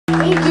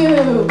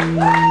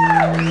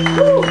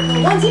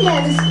once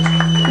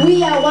again, we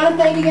want to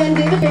thank again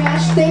David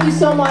Bash. Thank you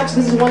so much.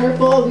 This is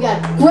wonderful. We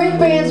got great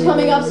bands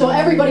coming up, so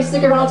everybody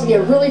stick around. It's going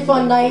to be a really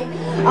fun night.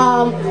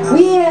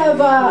 We have,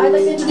 I'd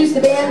like to introduce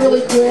the band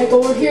really quick.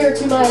 Over here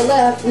to my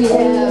left, we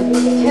have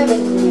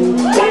Kevin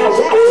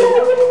Jackson.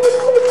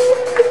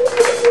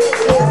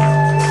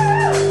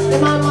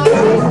 And on my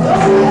right,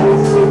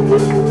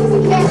 is the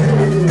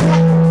captain.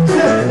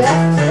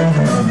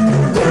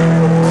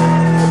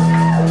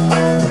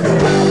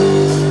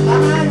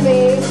 Behind me,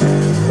 you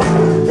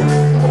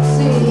can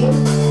see,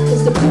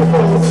 is the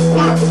pupils.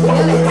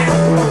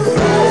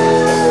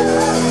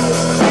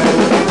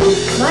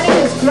 My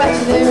name is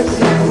Gretchen,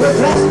 Ericson. We're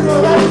Gretchen,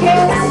 we're love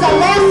again. This is our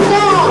last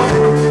song.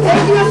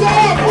 Thank you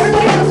again.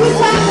 Everybody have a good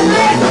time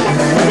tonight.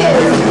 This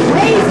is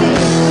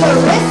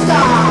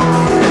CrazyClarrissa.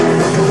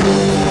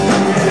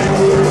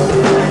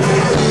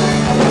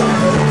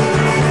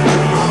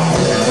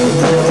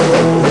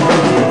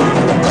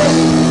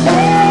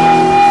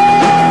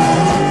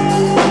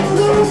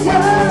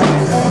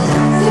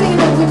 Sitting in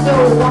the window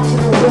watching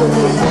the world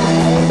go by.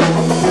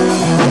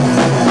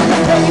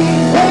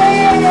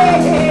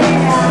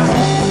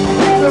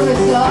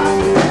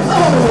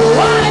 Oh,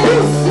 why are you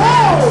so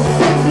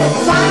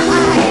simplified?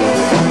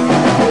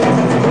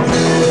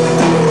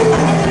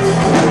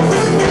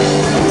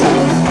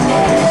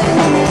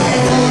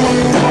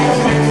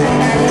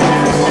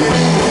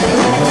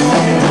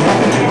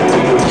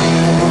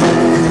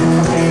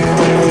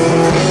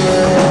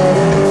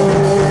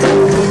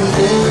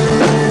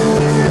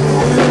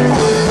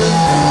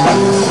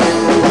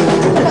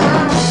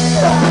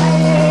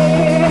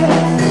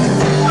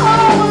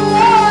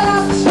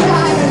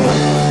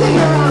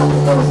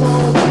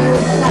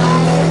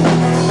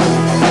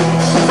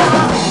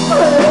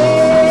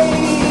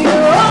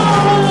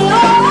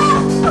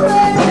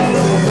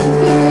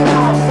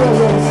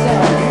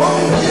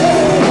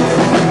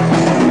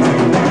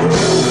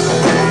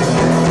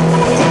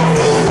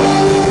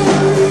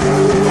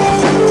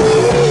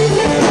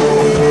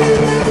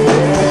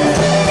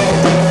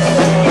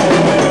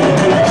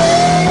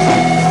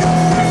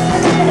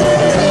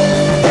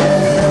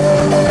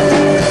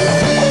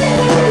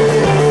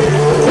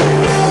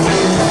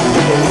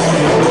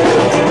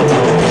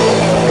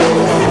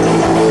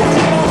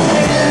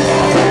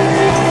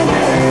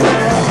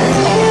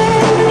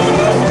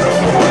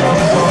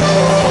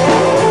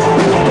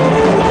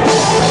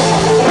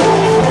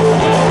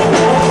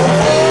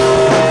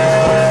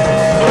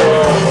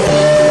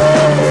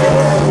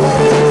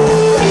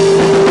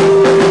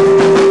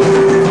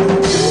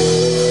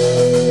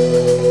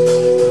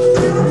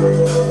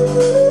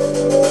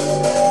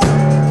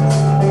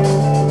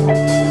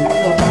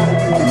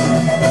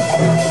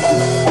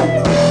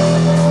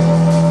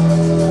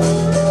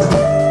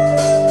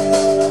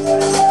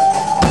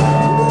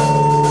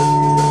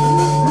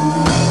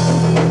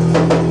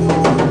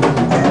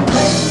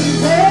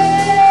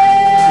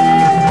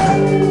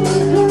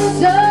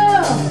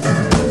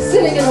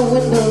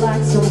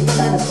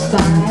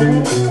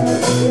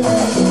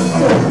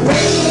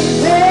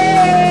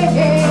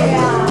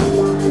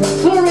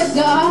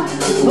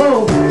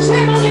 Oh,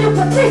 shame on you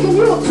for thinking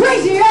you were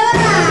crazier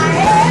than I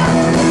am.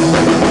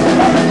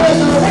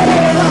 There's a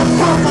way of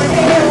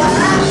company when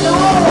I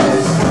know.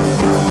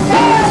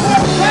 There's a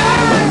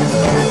burn,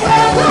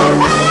 there's a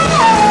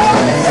hell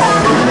to try.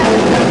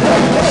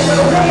 There's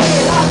a way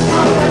of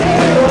company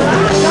when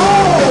I know.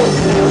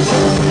 There's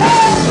a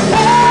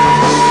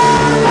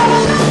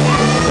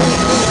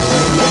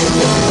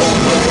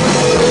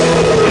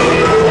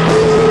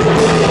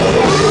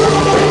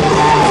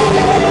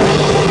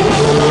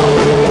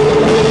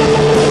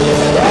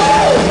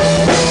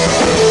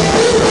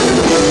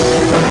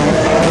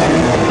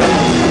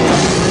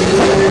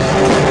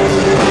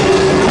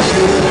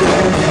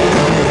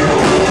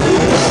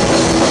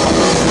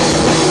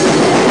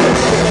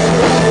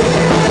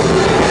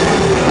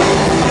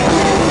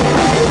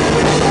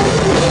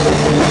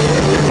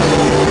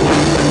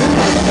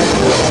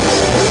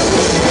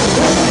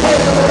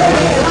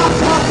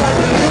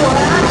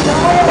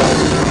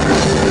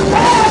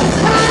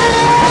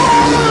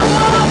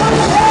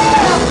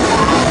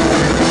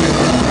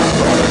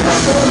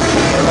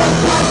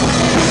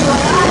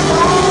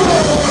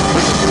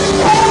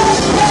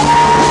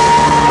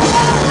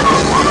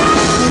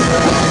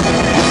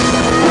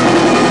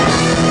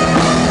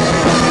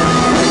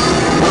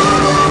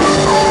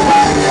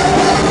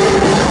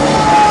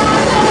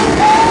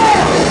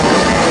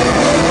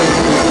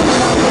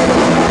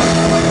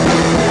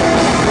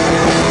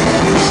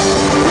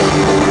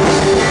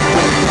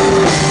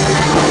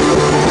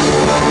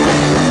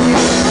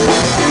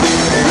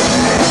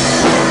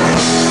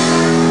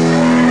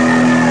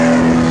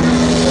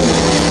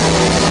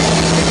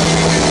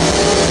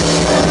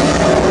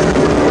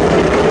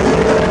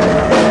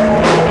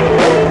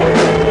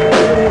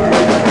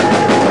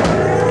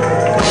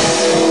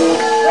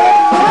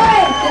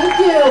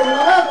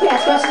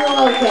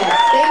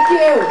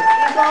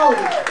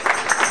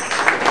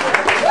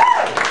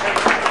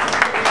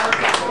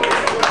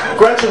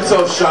Gretchen's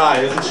so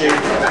shy, isn't she?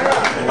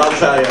 I'll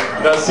tell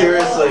you. No,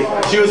 seriously.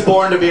 She was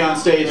born to be on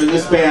stage, and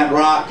this band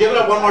rock. Give it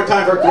up one more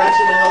time for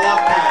Gretchen and the Love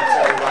Pants,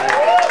 everybody.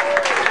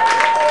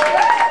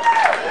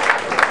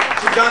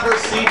 She's got her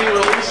CD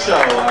release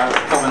show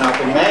coming up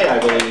in May, I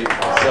believe.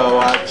 So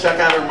check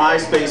out her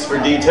MySpace for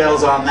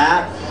details on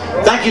that.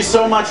 Thank you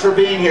so much for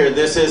being here.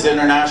 This is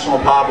International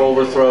Pop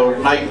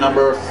Overthrow, night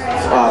number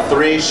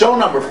 3, show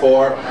number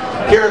 4,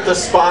 here at the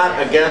Spot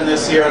again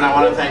this year, and I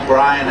want to thank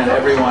Brian and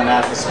everyone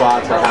at the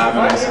Spot for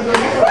having us.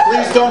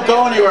 Please don't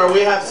go anywhere.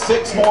 We have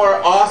 6 more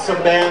awesome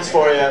bands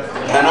for you.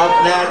 And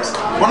up next,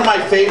 one of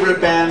my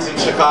favorite bands in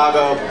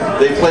Chicago.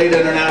 They played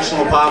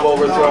International Pop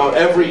Overthrow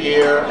every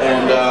year,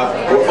 and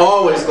we're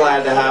always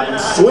glad to have them.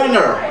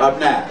 Swinger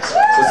up next.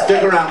 So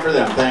stick around for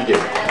them. Thank you.